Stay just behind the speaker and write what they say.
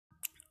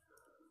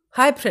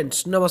Hi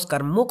friends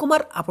नमस्कार मु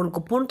कुमार आपको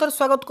पुनः थर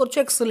स्वागत करुच्छ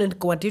एक्सलेंट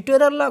कुमार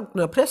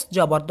ट्यूटोरियल फ्रेश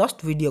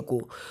जबरदस्त वीडियो को।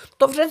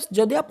 तो फ्रेंड्स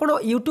जदि आप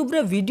यूट्यूब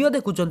रे वीडियो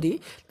देखुंत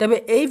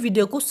तेबे ए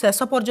वीडियो को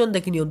शेष पर्यंत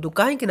देखि नियंतु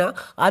कहीं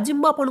आज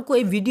मुझे आपको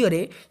ये वीडियो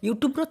रे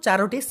यूट्यूब रो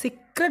 4टी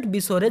सिक्रेट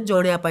विषय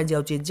जनवाई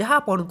जाऊँगी जहाँ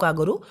आपको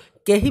आगु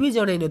कहीं भी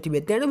जन नथिबे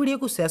तेणु वीडियो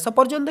को शेष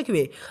पर्यंत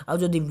देखिए। आ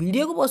जदि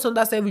वीडियो को पसंद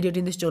आसे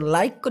वीडियो निश्चय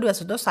लाइक करने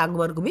सहित सांग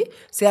मान को भी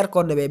शेयर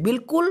करने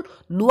बिल्कुल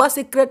नुआ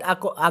सिक्रेट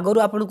आगु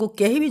आपको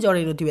कहीं भी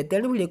जन नथिबे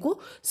तेणु वीडियो को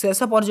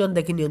शेष पर्यंत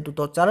देखि नियंतु।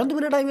 तो चलतु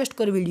बिना टाइम वेस्ट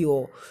कर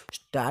वीडियो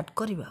स्टार्ट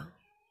करबा।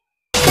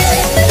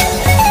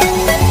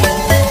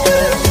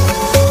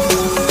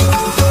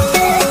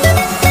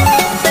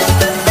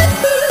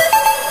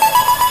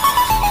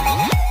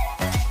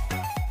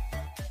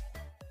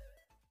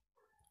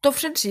 तो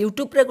फ्रेंड्स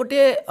यूट्यूब रे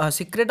गोटे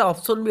सिक्रेट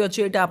ऑप्शन भी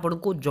अच्छी यहाँ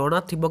आपको जना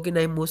थी कि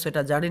नहीं मुझे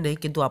जानी नहीं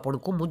किंतु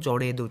आपको मुझे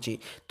जन दूसरी।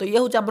 तो ये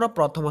हूँ आम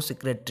प्रथम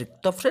सिक्रेट ट्रिक।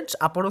 तो फ्रेंड्स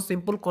आपड़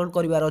सिंपल कौन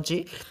करार अच्छी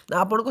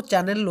आपको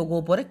चैनल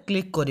लोगो पर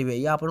क्लिक करेंगे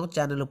या आपको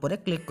चैनल पर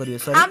क्लिक करेंगे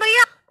सॉरी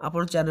आप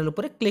चैनल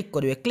पर क्लिक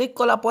करेंगे। क्लिक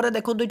कलापर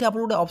देखो ये आपको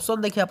गोटे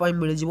ऑप्शन देखा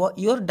मिल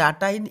योर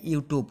डाटा इन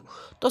यूट्यूब।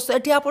 तो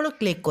सेठी आप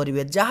क्लिक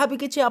करेंगे जहाँ भी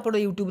किसी आप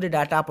यूट्यूब रे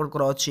डाटा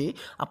आपंकर अच्छी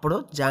आप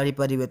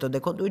जानीपर। तो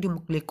देखो ये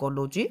क्लिक कर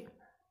दूसरी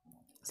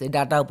से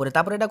डाटा उपर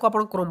तापर एटा को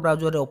आपण क्रोम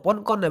ब्राउजर रे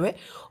ओपन करनेबे।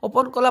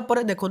 ओपन कला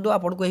परे देखंतु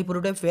आपनको एही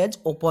पुरोटे पेज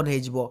ओपन हे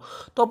जिवो।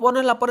 तो ओपन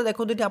होला परे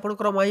देखंतु एठी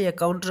आपनकर माई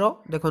अकाउंट रो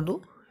देखंतु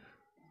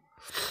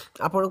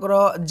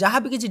आपनकर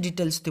जहाँ भी किसी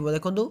डिटेल्स थी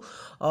देखो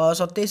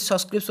 27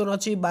 सब्सक्रिप्शन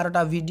अच्छी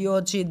 12टा वीडियो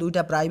अच्छी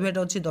 2टा प्राइवेट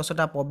अच्छी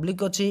 10टा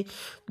पब्लिक अच्छी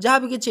जहाँ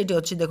भी किसी ये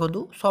अच्छी देखो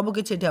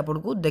सबकि ये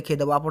आपको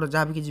देखीदेव। आप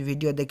जहाँ भी किसी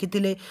वीडियो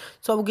देखी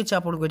सबकि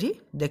आपको ये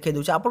देखी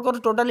दूसरे आपंकर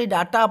टोटाली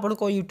डाटा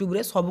आपको यूट्यूब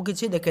रे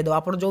सबकि देखीदेव।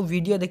 आप जो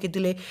वीडियो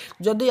देखी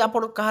जदि आप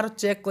कहार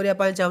चेक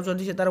करने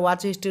चाहते से तार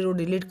वाच हिस्ट्री रू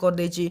डिलीट कर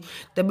देछि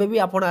तेबे भी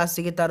आप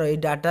आसिक तार ये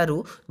डाटा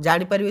रू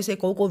जानीपर से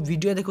कौ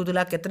वीडियो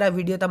देखुला केतटा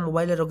वीडियो ता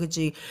मोबाइल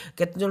रखी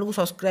केते जन को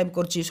सब्सक्राइब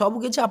करछि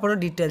सब किछि आपण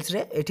डिटेल्स रे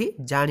एठी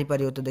जानि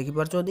परियो। तो देखि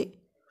परछोंदी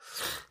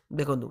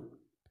देखंतु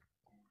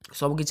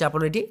सब किछि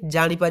आपण एठी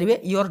जानि परिबे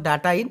your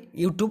data in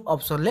YouTube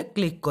option ले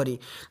क्लिक करी।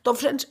 तो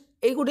फ्रेंड्स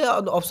ये गोटे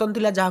ऑप्शन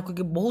थिला जहाँ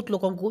कि बहुत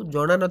लोगों को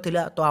जना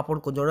नथिला। तो आपन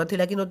को जना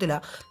थिला कि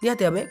नथिला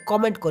निहाती हमें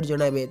कमेंट कर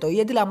जणाइबे। तो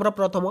ये थिला हमर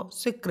प्रथम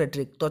सिक्रेट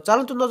ट्रिक। तो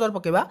चलतु नजर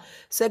पकेबा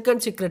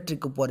सेकंड सिक्रेट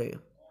ट्रिक ऊपर।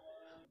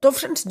 तो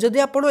फ्रेंड्स जदि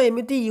आपण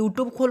एमती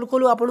यूट्यूब खोलु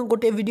खोलु आपन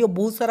गोटे वीडियो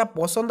बहुत सारा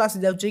पसंद आसी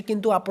जाउची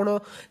किंतु आपण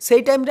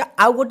सेई टाइम रे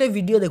आउ गोटे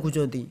वीडियो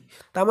देखुचंती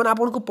तामान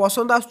आपन को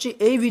पसंद आछी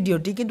एई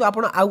वीडियोटी किंतु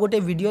आपण आउ गोटे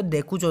वीडियो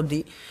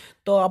देखुचंती।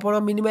 तो आपण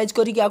मिनिमाइज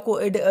करी आपको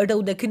एटा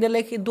को देखि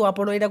नेले किंतु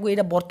आपण एटा को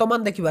एटा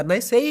वर्तमान देखिबार नै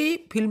सेई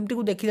फिल्म टी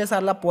को देखि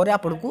सारला परे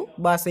आपण को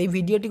बा सेई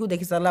वीडियो टी को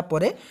देखि सारला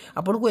परे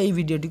आपण को एई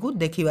वीडियो टी को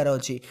देखिबार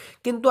अछि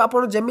किंतु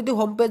आपण जेमिति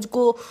होम पेज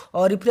को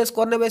रिफ्रेश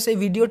करनेबे सेई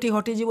वीडियो टी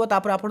हटि जीवो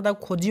तापर आपण ता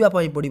खोजिबा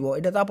पई पड़िबो।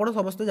 एटा तो आपण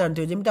समस्त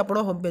जानथियो जेमिति आपण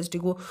होम पेज टी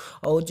को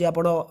होची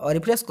आपण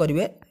रिफ्रेश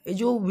करिवे ए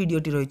जो वीडियो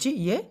टी रहिछि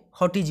ये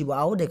हटि जीवो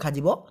आउ देखा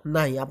जीवो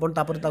नाही आपण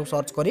तापर ता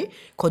सर्च करी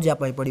खोजिया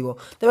पई पड़िबो।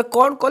 तबे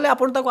कोन कले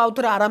आपण ता आउ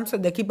थरे आराम से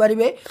देखि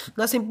परिबे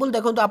ना सिंपल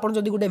देखंतु आपण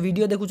जदि गोटे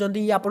वीडियो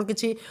देखुचंती या आपण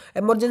किछि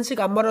इमरजेंसी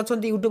काम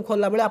रचंती यूट्यूब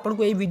खोलला बेले आपण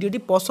को ए वीडियोटी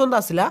पसंद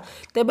आसिला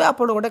तेबे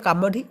आपण गोटे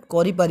कामठी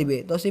करि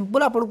परिबे। तो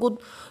सिंपल आपण को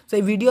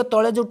से वीडियो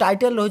तळे जो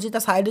टाइटल रहिछि ता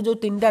साइड जो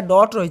तीनटा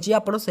डॉट रहिछि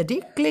आपण सेठी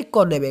क्लिक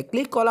करनेबे।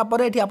 क्लिक कला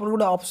परे एठी आपण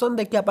गोटे ऑप्शन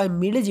देखिया पई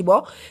मिलि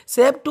जिवो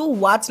सेव टू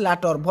वॉच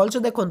लेटर। भलसे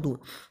देखंतु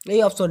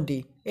A option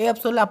T A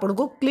option ले आपन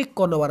को क्लिक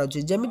करनवार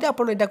अछि जेमिति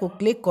आपन एटा को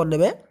क्लिक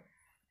करनेबे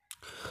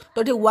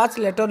तो ये वॉच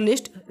लेटर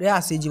लिस्ट रे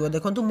आसी जीवो।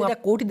 देखंतु मु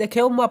कोठी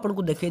देखेबो मु आपन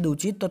को देखै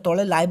दोछि। तो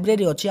तळे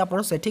लाइब्रेरी अछि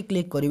आपन सेठी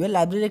क्लिक करिवे।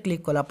 लाइब्रेरी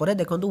क्लिक कला परे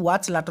देखंतु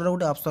वॉच लेटर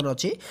गोटे ऑप्शन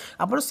अछि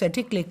आपन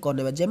सेठी क्लिक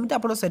करनेबे। जेमिति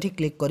आपन सेठी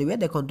क्लिक करिवे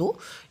देखंतु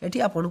एठी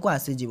आपन को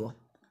आसी जीवो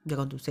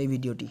देखंतु सेही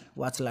वीडियोटी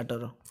वॉच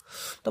लेटर।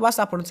 तो बस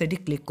आपन सेठी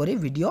क्लिक करी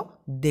वीडियो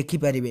देखि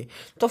परिबे।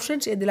 तो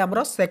फ्रेंड्स ए दिला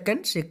हमर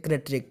सेकंड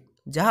सीक्रेट ट्रिक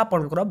जहाँ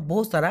आपंकर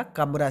बहुत सारा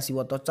काम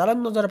आसो। तो चल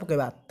नजर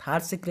पकेबा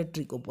थर्ड सीक्रेट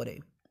ट्रिक ऊपर।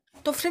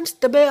 तो फ्रेंड्स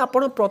तेबे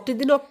आपण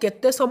प्रतिदिन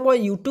केते समय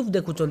यूट्यूब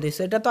देखुचंती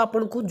सेटा तो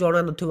आपन को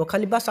जणा नथिबो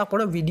खाली बस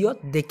आपण वीडियो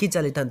देखि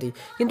चली थांती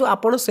किंतु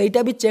आपण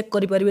सेटा भी चेक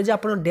करि परिबे जे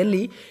आपण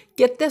डेली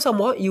केते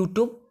समय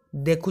यूट्यूब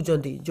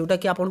देखुचंती जोटा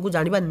कि आपन को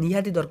जानिबा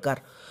निहाती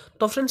दरकार।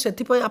 तो फ्रेंड्स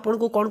सेथिपई आपन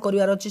को कोन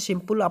करिवार अछि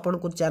सिंपल आपन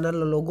को चैनल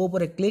लोगो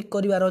ऊपर क्लिक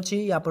करिवार अछि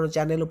या आपन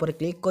चैनल ऊपर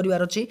क्लिक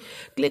करिवार अछि।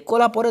 क्लिक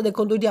कला परे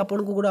देखंतु इठी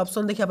आपन को गोटे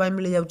ऑप्शन देखा पाइ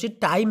मिल जाउछि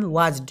टाइम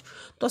वाच्ड।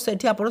 तो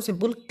सेठी आपन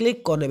सिंपल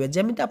क्लिक करनेबे।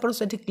 जेमिति आपन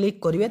सेठी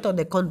क्लिक करिवे तो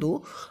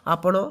देखंतु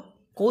आपन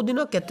को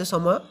दिन केते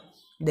समय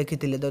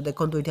देखिथिले। तो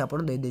देखंतु इठी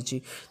आपन दे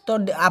देछि। तो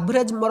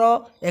एवरेज मोर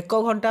 1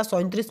 घंटा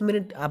 37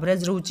 मिनिट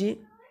एवरेज रहउछि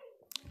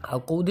आ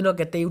कौ दिन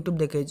केते यूट्यूब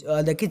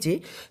देखिछि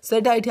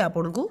सेटा एठी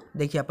आपन को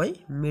देखिया पई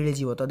मिल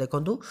जिवो। तो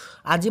देखंतु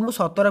आज मु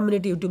 17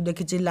 मिनिट यूट्यूब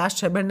देखिछि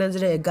लास्ट 7 डेज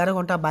रे 11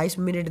 घंटा 22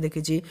 मिनिट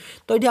देखिछि।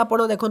 तो एठी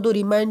आपन देखंतु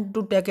remind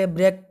to take a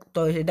break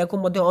तो यहाँ को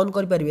ऑन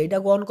करेंगे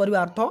यहाँ को ऑन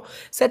करवा अर्थ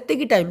से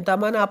टाइम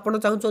ताने आप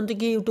चाहते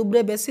कि यूट्यूब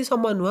रे बेसी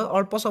समय नुह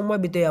अल्प समय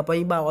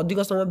बितेवाई अधिक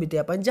समय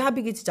बितेवाई जहाँ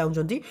भी किसी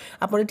चाहते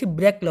आप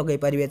ब्रेक लगे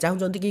पारे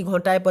चाहते कि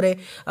घंटाए पर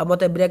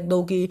मत ब्रेक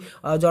दौ कि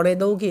जड़े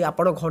दौ कि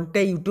आप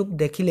घंटे यूट्यूब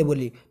देखिले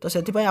बोली तो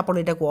से यहाँ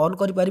को ऑन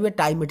करेंगे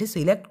टाइम ये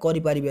सिलेक्ट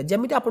करेंगे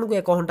जमी आपको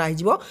 1 घंटा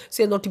हो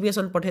सी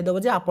नोटिफिकेशन पठेदेव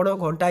जे आप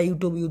घंटा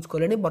यूट्यूब यूज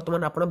कले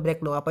बर्तमान आप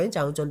ब्रेक नापी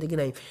चाहते कि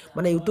नहीं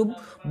माने यूट्यूब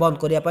बंद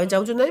करने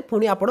चाहते ना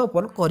पुणी आप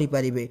ओपन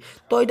करेंगे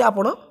तो यहाँ आप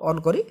ऑन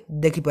कर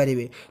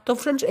देखिपारे। तो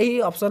फ्रेंड्स यही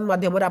ऑप्शन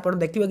माध्यम आप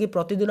देखिए कि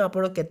प्रतिदिन आप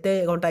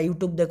केते घंटा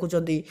यूट्यूब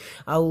देखुंत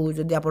आउ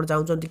जदि आप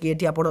चाहते कि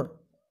ये आप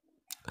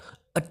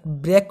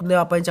ब्रेक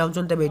नापी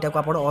चाहते तेज यहाँ को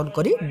आप ऑन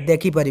कर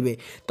देखिपारे।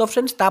 तो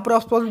फ्रेंड्स तापर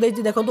ऑप्शन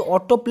देती देखो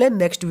ऑटो प्ले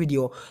नेक्स्ट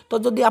वीडियो तो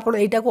जदि आप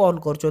यहाँ को ऑन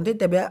कर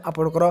तेज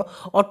आपंकर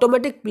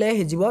ऑटोमेटिक प्ले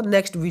हो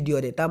नेक्स्ट वीडियो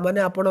रे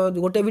तामाने आप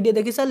गोटे वीडियो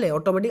देखी सारे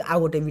ऑटोमेटिक आ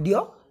गोटे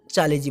वीडियो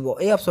चलीज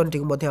ये ऑप्शन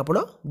टी आप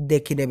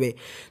देखने।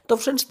 तो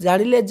फ्रेंड्स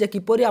जानिले जे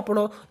किपरि आप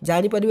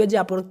जानीपारे जे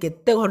आप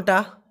केते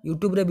घंटा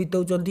यूट्यूब रे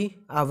बिताउछंती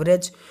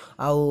एवरेज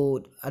आउ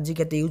आज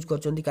केते यूज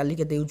करछंती काली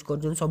केते यूज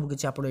करछंती सब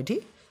किछि आपण एठी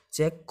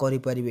चेक करि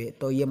परिबे।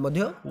 तो ये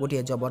मध्य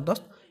गोटे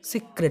जबरदस्त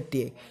सिक्रेट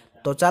टीए।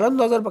 तो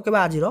चलन नजर पकेबा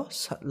आज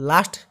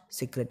लास्ट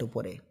सिक्रेट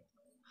उपरे।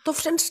 तो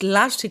फ्रेंड्स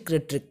लास्ट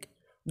सिक्रेट ट्रिक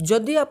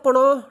जदि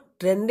आपण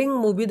ट्रेंडिंग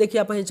मूवी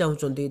देखा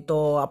चाहते तो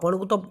आपन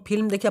को तो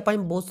फिल्म देखापी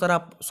बहुत सारा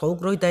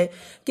शौक रही है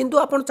किंतु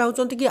आपन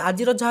चाहते कि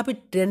आज जहाँ भी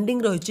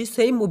ट्रेंडिंग रही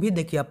से मूवी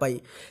देखापी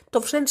तो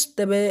फ्रेंड्स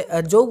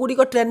तेबे जो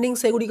गुड़िक ट्रेंडिंग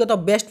से गुड़िक तो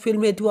बेस्ट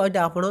फिल्म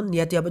होता आप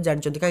निहाती भाव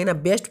जानते कहीं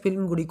बेस्ट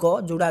फिल्म गुड़िक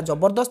जोड़ा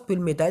जबरदस्त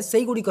फिल्म होता है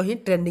से गुड़िक ही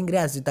ट्रेंडिंग रे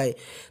आसी थाए।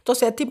 तो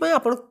से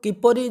आप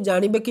किपरि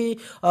जानबे कि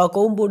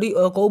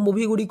कौ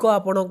मूवी गुड़िक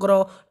आपणकर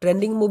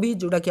ट्रेंडिंग मूवी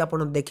जोटा कि आप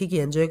देखिकी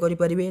एंजॉय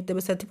करेंगे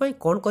तेज से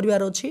कौन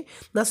करार अच्छी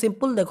ना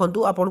सिंपल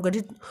देखूँ आपको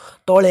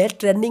तले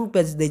ट्रेंडिंग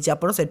पेज देती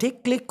आप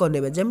क्लिक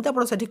करने जमी आप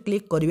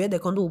क्लिक करेंगे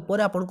देखो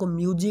ऊपर आपको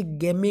म्यूजिक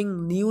गेमिंग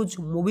न्यूज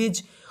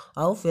मूवीज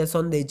आउ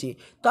फैशन देती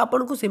तो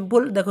आपको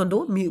सिंपल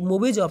देखो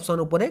मूवीज ऑप्शन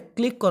उपर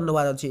क्लिक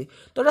करनवार अच्छी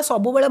तो ये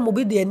सब बेले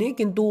मूवी दिएनी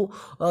किंतु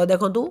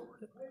देखो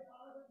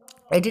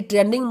ये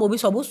ट्रेंडिंग मूवी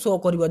सब शो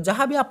कर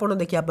जहाँ भी आप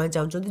देखापी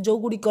चाहते जो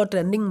गुड़िक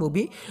ट्रेंडिंग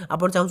मूवी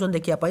आप चाहते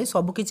देखापी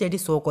सबकि ये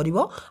शो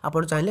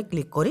कर चाहिए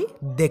क्लिक कर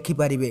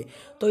देखिपारे।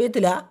 तो ये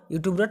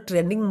यूट्यूब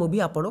ट्रेंडिंग मूवी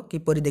आप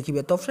किपर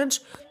देखिए। तो फ्रेंड्स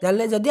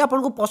जानले जदि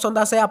आपको पसंद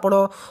आसे आप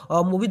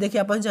मूवी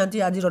देखापी चाहती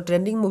आज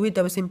ट्रेंडिंग मूवी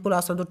तेज सिंपल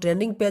आसतु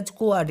ट्रेंडिंग पेज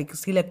को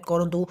सिलेक्ट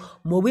करूँ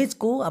मूवीज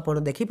को आप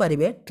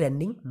देखिपारे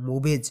ट्रेंडिंग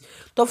मूवीज।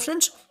 तो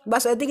फ्रेंड्स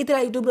बस एतिक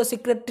यूट्यूब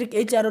सिक्रेट ट्रिक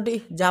ये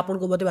 4टी जहाँ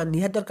आपको बता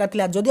निहाती दरकार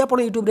था जदि आप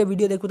यूट्यूब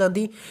वीडियो देखुता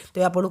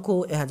तो आपको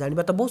यह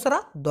जानवा तो बहुत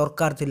सारा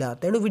दरकार थिला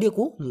तेणु वीडियो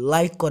को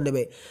लाइक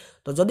करने।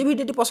 तो जदि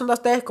वीडियो पसंद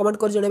आता है कमेंट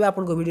कर जणाइबे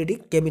आपको वीडियो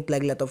केमित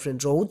लागला। तो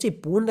फ्रेंड्स रोचे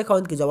पुणी देखा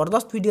कि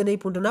जबरदस्त वीडियो नहीं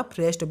पुणी ना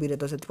फ्रेश टॉपिक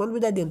तो से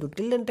विदाय दिंतु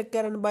till then take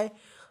care and bye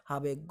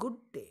have a good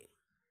day.